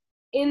 like,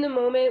 in the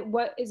moment,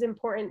 what is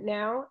important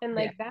now? And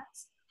like,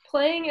 that's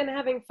playing and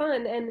having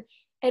fun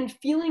and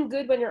feeling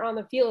good when you're on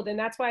the field. And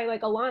that's why,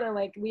 like, Alana,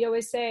 like we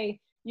always say,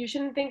 you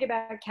shouldn't think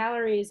about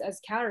calories as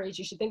calories.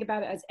 You should think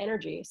about it as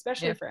energy,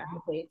 especially for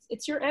athletes.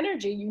 It's your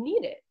energy. You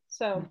need it.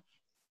 So,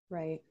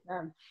 right.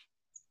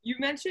 You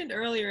mentioned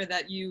earlier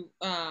that you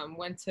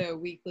went to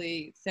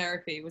weekly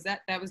therapy. Was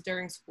that was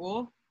during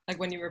school, like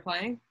when you were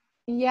playing?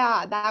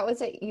 Yeah, that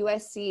was at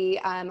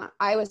USC.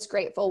 I was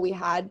grateful we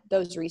had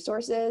those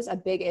resources. A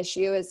big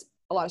issue is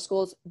a lot of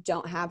schools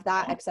don't have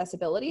that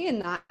accessibility,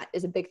 and that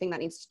is a big thing that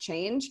needs to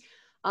change.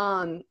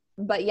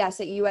 But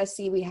yes, at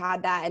USC we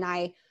had that, and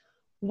I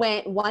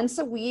went once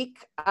a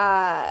week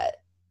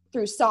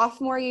through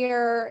sophomore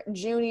year,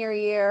 junior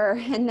year,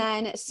 and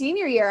then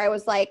senior year. I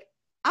was like,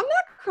 I'm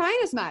not crying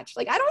as much.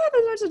 Like, I don't have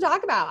as much to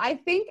talk about. I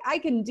think I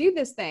can do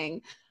this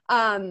thing.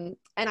 And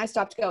I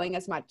stopped going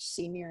as much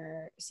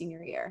senior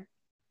year.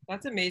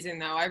 That's amazing,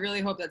 though. I really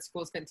hope that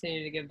schools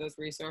continue to give those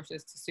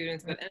resources to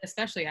students, and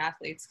especially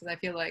athletes, because I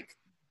feel like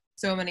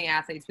so many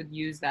athletes would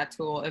use that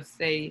tool if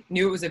they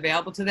knew it was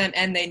available to them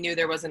and they knew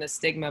there wasn't a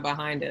stigma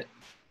behind it.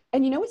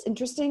 And you know what's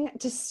interesting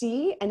to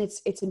see, and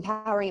it's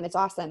empowering and it's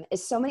awesome,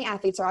 is so many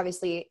athletes are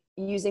obviously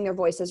using their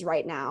voices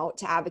right now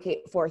to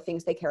advocate for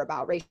things they care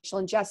about, racial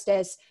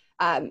injustice,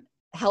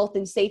 health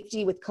and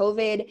safety with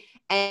COVID.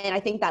 And I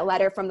think that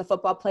letter from the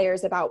football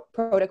players about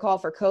protocol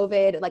for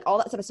COVID, like all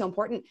that stuff is so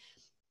important.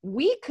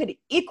 We could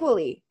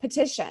equally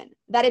petition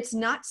that it's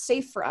not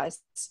safe for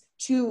us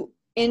to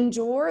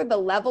endure the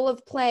level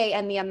of play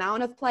and the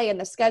amount of play and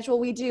the schedule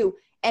we do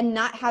and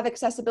not have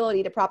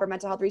accessibility to proper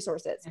mental health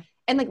resources.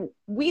 And like,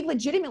 we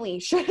legitimately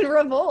should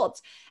revolt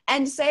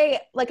and say,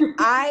 like,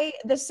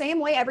 the same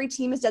way every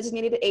team is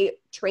designated a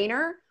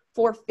trainer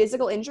for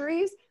physical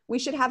injuries, we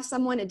should have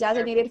someone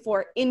designated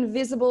for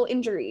invisible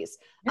injuries.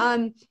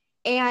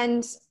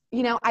 And,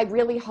 you know, I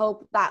really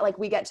hope that like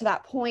we get to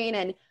that point.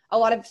 And a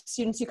lot of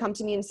students who come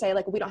to me and say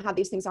like, we don't have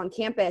these things on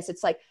campus.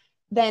 It's like,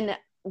 then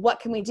what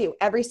can we do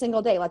every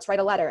single day? Let's write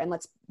a letter and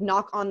let's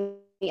knock on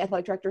the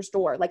athletic director's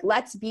door. Like,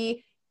 let's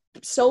be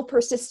so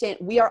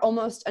persistent. We are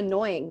almost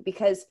annoying,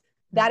 because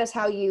that is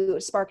how you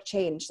spark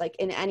change, like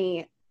in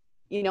any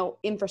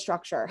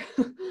infrastructure.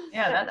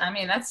 Yeah,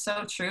 that's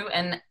so true.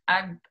 And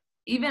I've,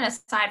 even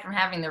aside from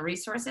having the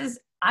resources,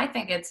 I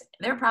think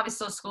there are probably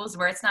still schools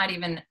where it's not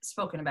even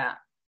spoken about,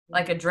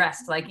 like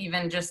addressed, like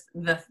even just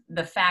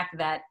the fact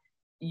that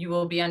you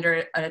will be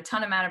under a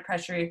ton amount of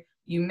pressure.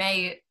 You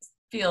may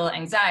feel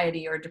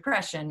anxiety or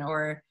depression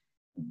or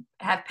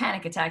have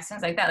panic attacks,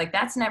 things like that. Like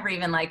that's never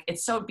even like,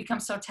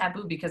 becomes so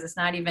taboo because it's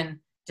not even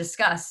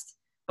discussed.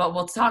 But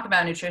we'll talk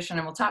about nutrition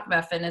and we'll talk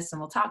about fitness and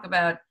we'll talk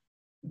about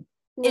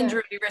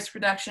injury risk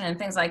reduction and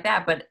things like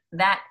that. But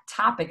that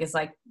topic is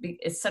like,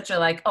 it's such a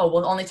like, oh,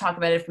 we'll only talk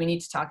about it if we need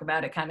to talk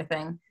about it kind of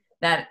thing,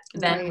 that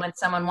then when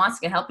someone wants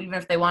to get help, even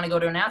if they want to go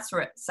to an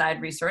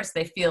outside resource,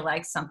 they feel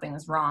like something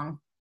is wrong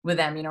with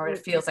them, or it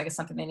feels like it's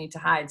something they need to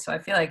hide. So I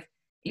feel like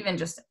even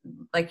just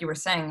like you were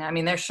saying,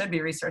 there should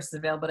be resources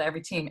available to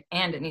every team,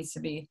 and it needs to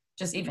be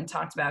just even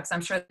talked about. Cause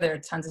I'm sure there are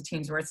tons of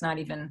teams where it's not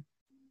even,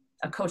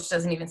 a coach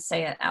doesn't even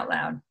say it out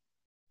loud,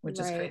 which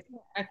is crazy.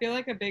 I feel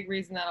like a big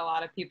reason that a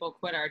lot of people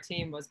quit our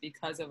team was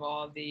because of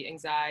all the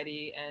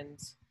anxiety and,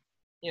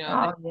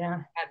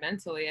 had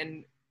mentally.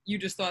 And you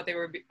just thought they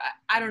were,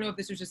 I don't know if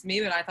this was just me,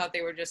 but I thought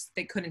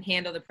they couldn't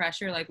handle the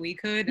pressure like we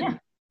could. And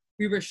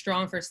we were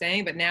strong for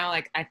staying, but now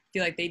like, I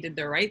feel like they did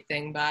the right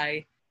thing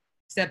by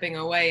stepping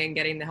away and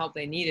getting the help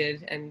they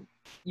needed. And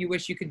you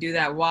wish you could do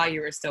that while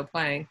you were still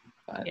playing.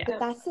 But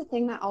that's the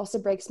thing that also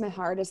breaks my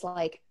heart is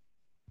like,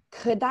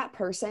 could that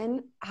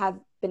person have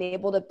been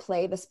able to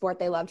play the sport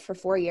they loved for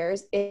 4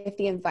 years if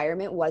the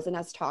environment wasn't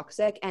as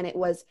toxic and it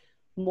was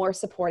more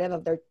supportive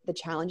of the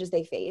challenges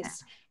they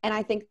faced? And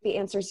I think the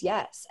answer is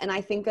yes. And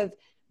I think of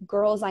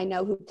girls I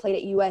know who played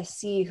at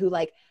USC who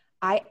like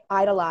I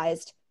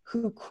idolized,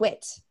 who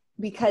quit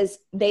because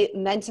they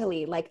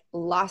mentally like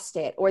lost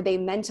it, or they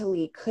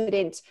mentally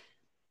couldn't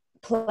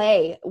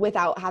play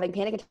without having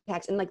panic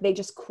attacks, and like they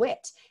just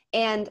quit.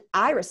 And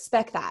I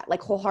respect that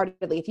like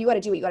wholeheartedly. If you got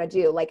to do what you got to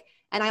do, like,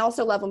 and I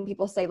also love when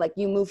people say like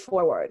you move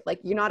forward, like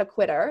you're not a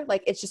quitter,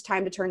 like it's just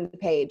time to turn the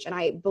page. And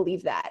I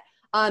believe that.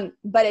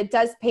 But it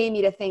does pay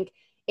me to think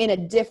in a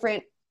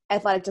different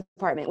athletic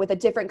department with a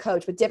different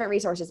coach, with different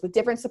resources, with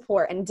different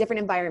support and different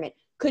environment,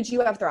 could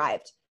you have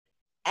thrived?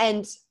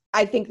 And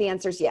I think the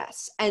answer is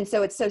yes. And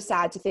so it's so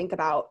sad to think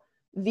about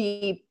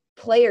the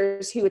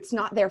players who it's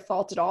not their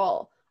fault at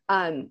all,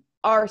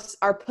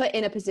 are put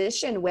in a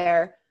position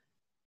where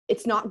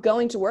it's not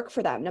going to work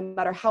for them no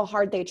matter how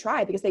hard they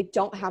try because they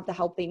don't have the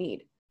help they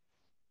need.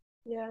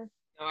 Yeah.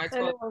 No,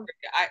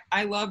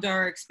 I loved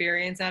our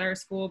experience at our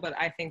school, but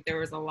I think there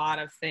was a lot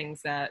of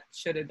things that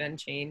should have been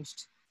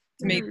changed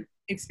to make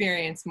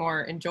experience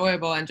more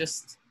enjoyable and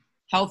just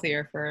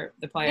healthier for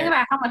the players. Think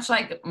about how much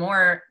like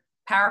more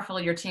powerful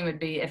your team would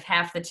be if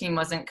half the team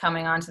wasn't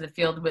coming onto the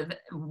field with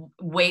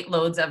weight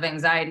loads of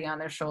anxiety on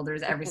their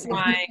shoulders every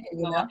single day.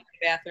 The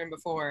bathroom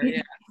before,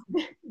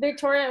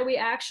 Victoria, we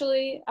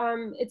actually,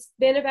 it's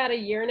been about a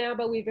year now,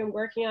 but we've been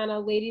working on a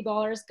Lady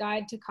Baller's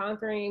Guide to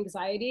Conquering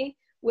Anxiety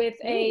with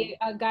a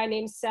guy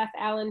named Seth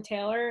Allen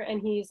Taylor,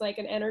 and he's like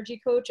an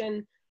energy coach.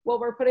 And what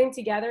we're putting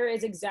together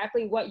is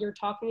exactly what you're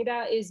talking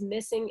about is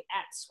missing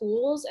at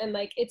schools. And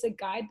like, it's a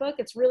guidebook.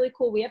 It's really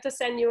cool. We have to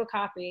send you a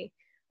copy.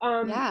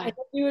 I think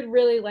you would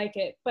really like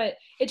it, but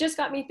it just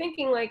got me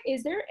thinking, like,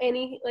 is there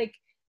any like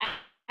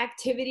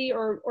activity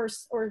or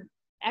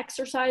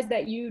exercise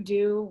that you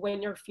do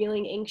when you're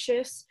feeling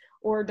anxious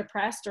or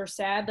depressed or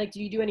sad? Like, do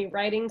you do any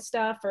writing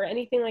stuff or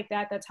anything like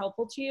that that's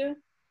helpful to you?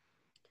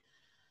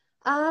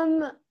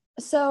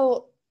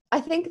 So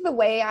I think the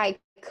way I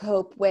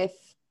cope with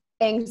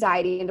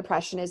anxiety and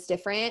depression is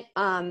different.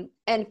 And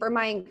for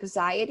my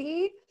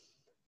anxiety,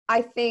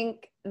 I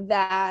think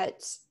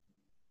that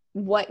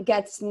what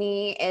gets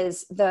me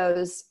is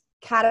those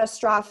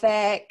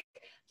catastrophic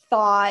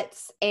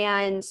thoughts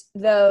and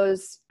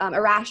those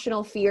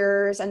irrational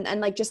fears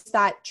and like just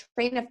that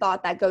train of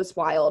thought that goes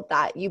wild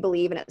that you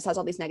believe and it says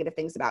all these negative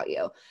things about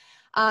you.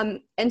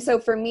 And so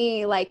for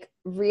me, like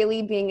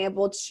really being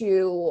able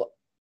to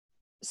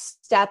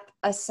step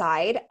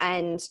aside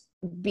and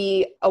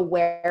be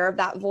aware of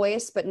that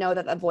voice, but know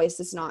that that voice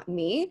is not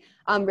me,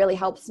 really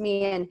helps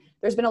me. And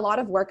there's been a lot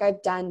of work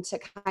I've done to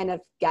kind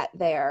of get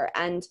there.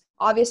 And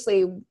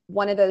obviously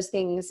one of those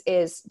things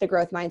is the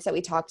growth mindset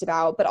we talked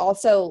about, but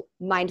also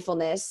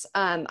mindfulness.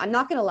 I'm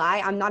not going to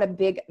lie. I'm not a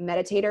big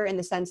meditator in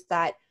the sense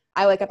that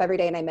I wake up every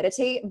day and I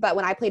meditate, but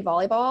when I played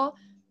volleyball,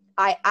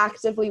 I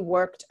actively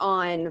worked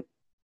on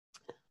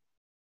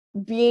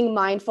being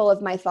mindful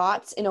of my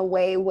thoughts in a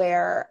way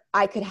where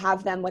I could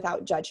have them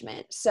without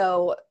judgment.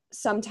 So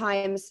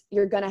sometimes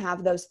you're going to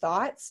have those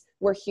thoughts.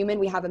 We're human.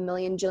 We have a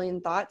million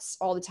jillion thoughts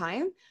all the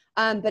time.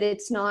 But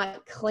it's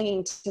not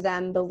clinging to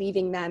them,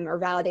 believing them, or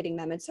validating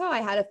them. And so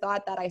I had a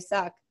thought that I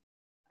suck.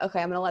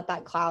 Okay, I'm going to let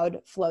that cloud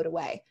float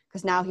away.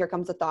 Because now here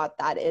comes a thought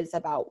that is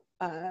about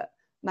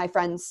my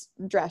friend's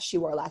dress she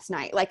wore last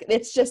night. Like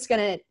it's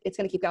going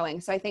to keep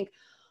going. So I think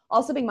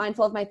also being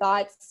mindful of my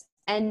thoughts.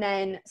 And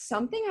then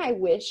something I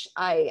wish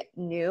I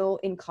knew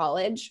in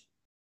college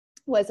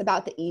was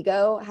about the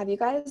ego. Have you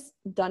guys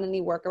done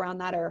any work around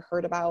that or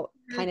heard about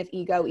kind of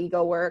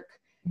ego work?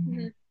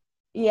 Mm-hmm.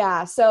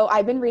 Yeah, so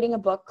I've been reading a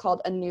book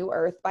called A New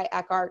Earth by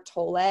Eckhart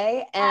Tolle,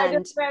 I and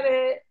just read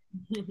it.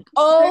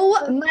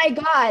 oh my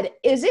God,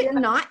 is it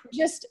not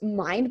just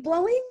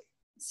mind-blowing?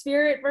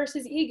 Spirit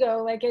versus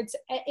ego. Like it's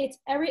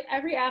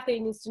every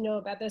athlete needs to know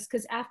about this,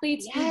 because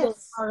athletes'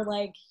 egos are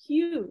like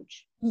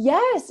huge.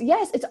 Yes,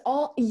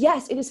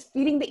 it is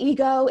feeding the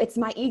ego. It's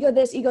my ego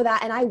this, ego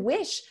that. And I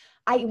wish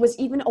I was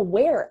even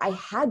aware I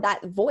had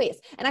that voice.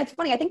 And it's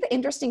funny, I think the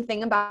interesting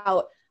thing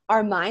about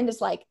our mind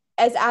is like,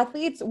 as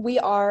athletes, we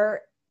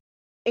are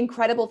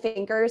incredible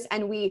thinkers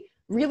and we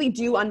really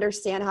do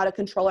understand how to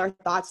control our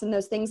thoughts and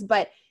those things.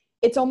 But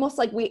it's almost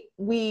like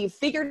we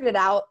figured it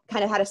out,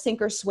 kind of how to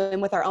sink or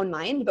swim with our own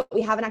mind, but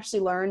we haven't actually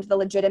learned the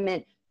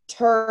legitimate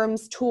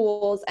terms,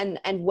 tools, and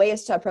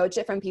ways to approach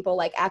it from people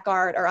like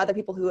Eckhart or other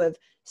people who have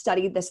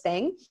studied this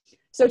thing.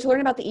 So to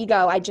learn about the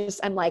ego,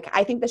 I'm like,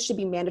 I think this should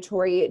be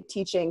mandatory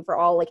teaching for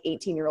all like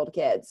 18-year-old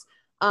kids.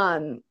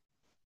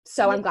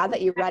 So I'm glad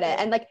that you read it,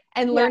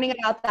 and learning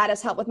about that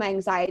has helped with my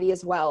anxiety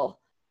as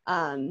well.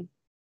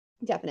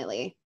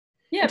 Definitely.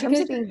 Yeah,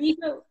 because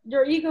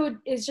your ego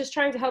is just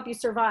trying to help you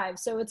survive.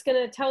 So it's going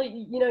to tell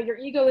you, your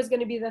ego is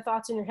going to be the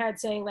thoughts in your head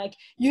saying like,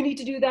 you need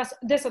to do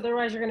this,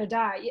 otherwise you're going to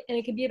die. And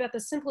it can be about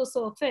the simplest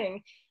little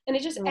thing. And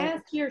it just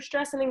adds to your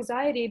stress and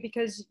anxiety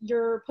because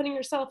you're putting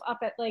yourself up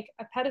at like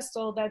a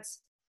pedestal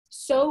that's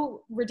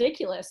so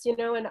ridiculous,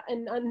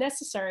 and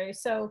unnecessary.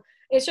 So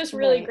it's just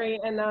really great.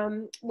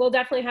 And we'll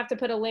definitely have to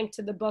put a link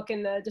to the book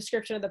in the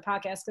description of the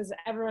podcast because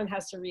everyone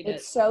has to read it.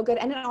 It's so good.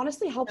 And it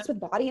honestly helps with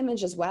body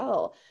image as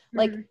well.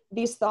 Like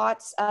these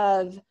thoughts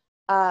of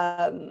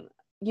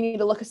you need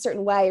to look a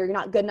certain way or you're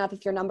not good enough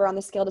if your number on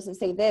the scale doesn't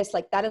say this,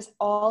 like that is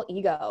all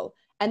ego.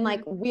 And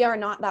like we are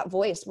not that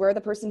voice. We're the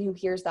person who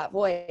hears that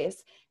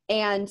voice.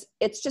 And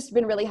it's just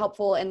been really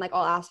helpful in like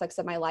all aspects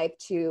of my life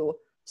to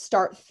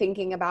start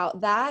thinking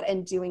about that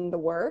and doing the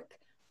work.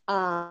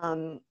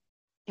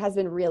 Has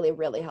been really,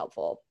 really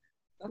helpful.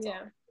 That's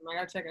awesome. I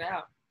gotta check it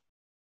out.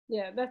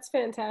 Yeah, that's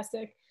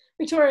fantastic.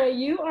 Victoria,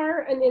 you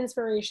are an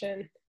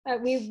inspiration.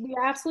 We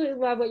absolutely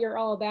love what you're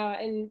all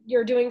about, and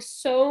you're doing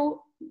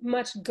so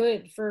much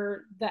good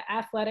for the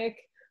athletic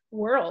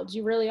world.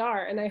 You really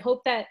are. And I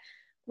hope that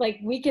like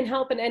we can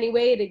help in any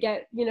way to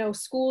get,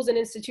 schools and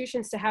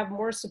institutions to have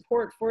more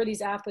support for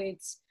these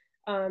athletes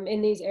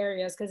in these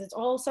areas, because it's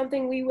all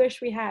something we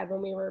wish we had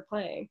when we were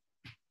playing.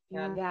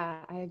 Yeah,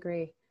 I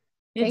agree.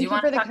 Yeah, Thank you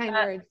for the kind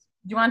words.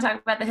 Do you want to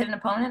talk about the Hidden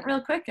Opponent real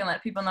quick and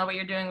let people know what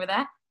you're doing with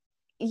that?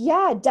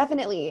 Yeah,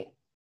 definitely.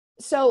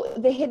 So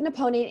the Hidden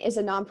Opponent is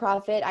a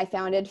nonprofit I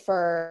founded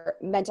for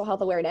mental health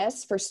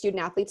awareness for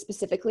student athletes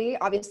specifically.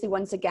 Obviously,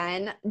 once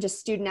again, just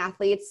student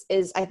athletes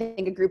is, I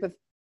think, a group of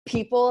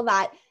people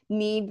that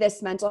need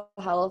this mental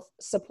health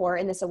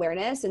support and this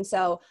awareness. And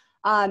so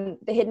the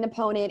Hidden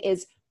Opponent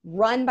is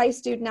run by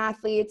student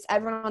athletes.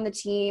 Everyone on the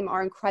team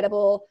are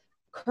incredible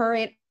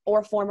current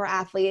or former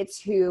athletes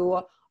who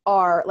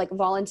are like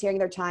volunteering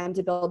their time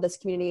to build this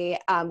community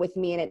with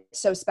me. And it's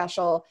so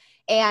special.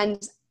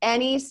 And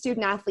any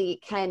student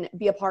athlete can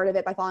be a part of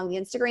it by following the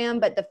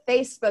Instagram, but the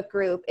Facebook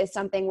group is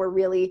something we're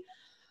really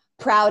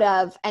proud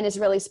of and is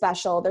really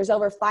special. There's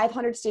over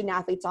 500 student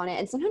athletes on it.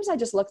 And sometimes I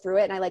just look through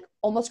it and I like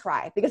almost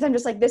cry because I'm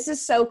just like, this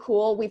is so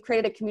cool. We've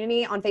created a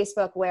community on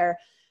Facebook where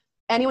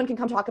anyone can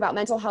come talk about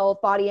mental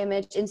health, body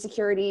image,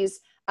 insecurities,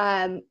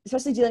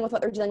 especially dealing with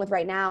what they're dealing with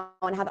right now,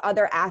 and have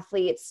other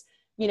athletes,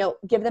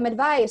 give them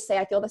advice, say,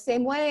 I feel the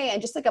same way.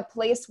 And just like a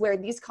place where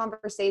these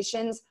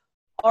conversations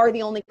are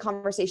the only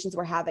conversations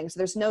we're having. So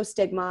there's no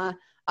stigma.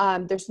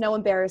 There's no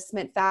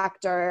embarrassment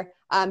factor,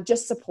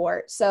 just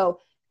support. So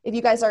if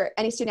you guys are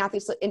any student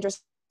athletes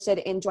interested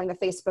in joining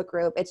the Facebook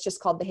group, it's just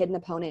called the Hidden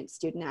Opponent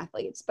Student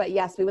Athletes. But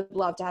yes, we would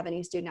love to have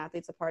any student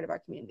athletes a part of our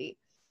community.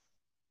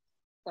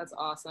 That's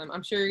awesome.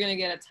 I'm sure you're going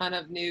to get a ton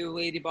of new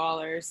lady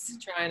ballers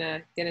trying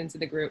to get into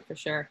the group for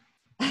sure.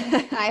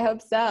 I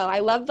hope so. I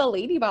love the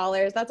lady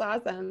ballers. That's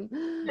awesome.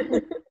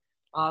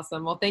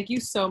 Awesome. Well, thank you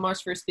so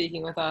much for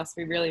speaking with us.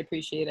 We really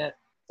appreciate it.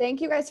 Thank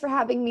you guys for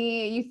having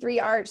me. You three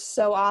are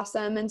so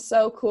awesome and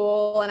so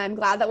cool. And I'm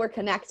glad that we're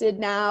connected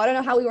now. I don't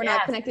know how we were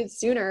not connected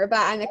sooner, but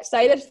I'm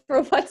excited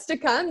for what's to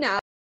come now.